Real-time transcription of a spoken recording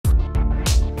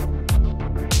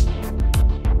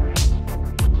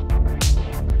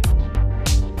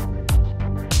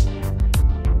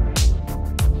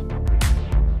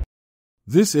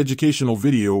This educational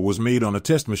video was made on a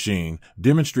test machine,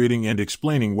 demonstrating and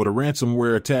explaining what a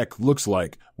ransomware attack looks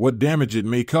like, what damage it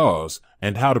may cause,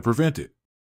 and how to prevent it.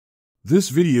 This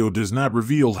video does not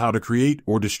reveal how to create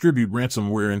or distribute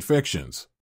ransomware infections.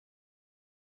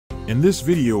 In this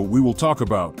video, we will talk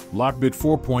about LockBit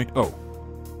 4.0,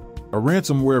 a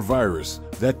ransomware virus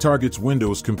that targets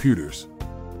Windows computers.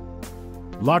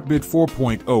 LockBit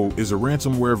 4.0 is a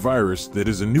ransomware virus that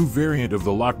is a new variant of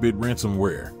the LockBit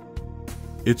ransomware.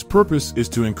 Its purpose is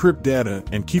to encrypt data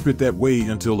and keep it that way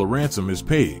until a ransom is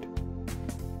paid.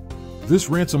 This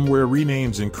ransomware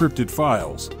renames encrypted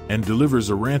files and delivers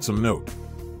a ransom note.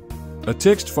 A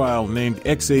text file named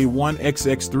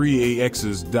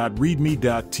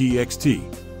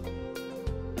xa1Xx3AXs.readme.txt.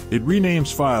 It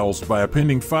renames files by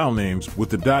appending file names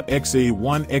with the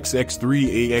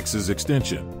 .xa1Xx3AXs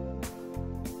extension.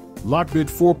 LockBit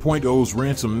 4.0's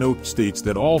ransom note states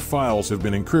that all files have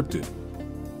been encrypted.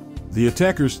 The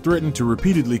attackers threaten to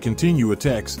repeatedly continue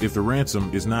attacks if the ransom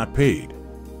is not paid.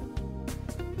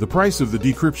 The price of the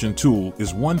decryption tool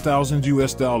is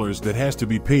 $1,000 that has to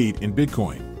be paid in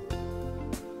Bitcoin.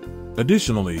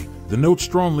 Additionally, the note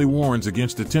strongly warns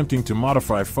against attempting to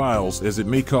modify files as it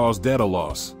may cause data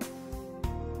loss.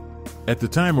 At the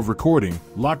time of recording,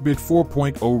 LockBit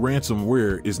 4.0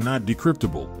 ransomware is not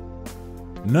decryptable.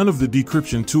 None of the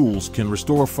decryption tools can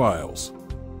restore files.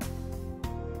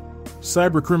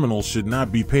 Cybercriminals should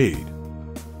not be paid.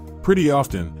 Pretty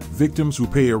often, victims who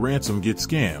pay a ransom get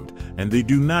scammed, and they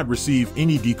do not receive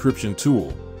any decryption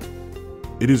tool.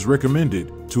 It is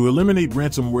recommended to eliminate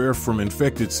ransomware from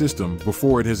infected system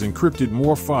before it has encrypted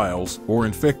more files or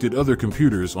infected other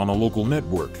computers on a local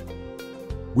network.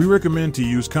 We recommend to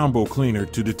use Combo Cleaner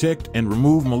to detect and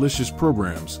remove malicious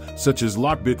programs such as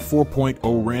LockBit 4.0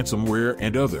 ransomware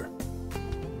and other.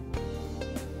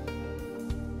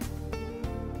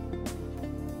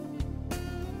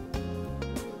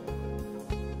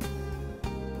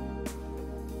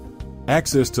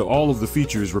 Access to all of the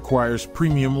features requires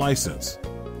premium license.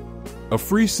 A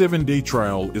free 7-day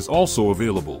trial is also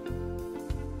available.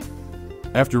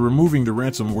 After removing the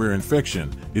ransomware infection,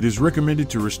 it is recommended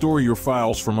to restore your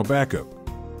files from a backup.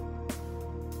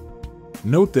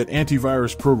 Note that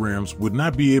antivirus programs would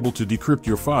not be able to decrypt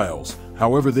your files,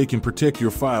 however they can protect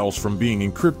your files from being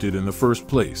encrypted in the first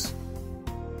place.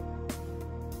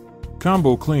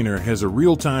 Combo Cleaner has a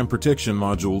real-time protection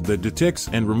module that detects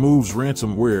and removes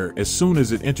ransomware as soon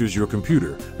as it enters your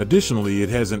computer. Additionally, it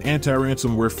has an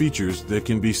anti-ransomware features that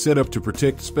can be set up to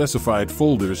protect specified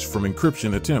folders from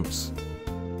encryption attempts.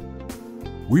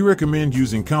 We recommend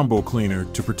using Combo Cleaner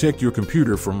to protect your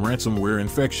computer from ransomware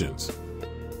infections.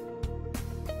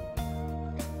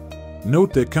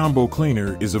 Note that Combo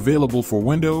Cleaner is available for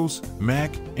Windows, Mac,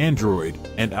 Android,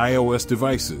 and iOS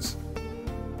devices.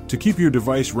 To keep your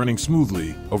device running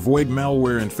smoothly, avoid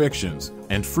malware infections,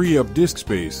 and free up disk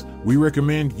space, we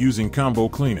recommend using Combo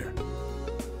Cleaner.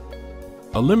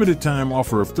 A limited time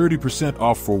offer of 30%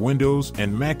 off for Windows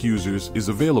and Mac users is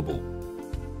available.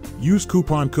 Use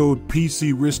coupon code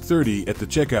PCRISK30 at the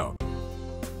checkout.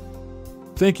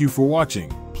 Thank you for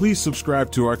watching. Please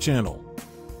subscribe to our channel.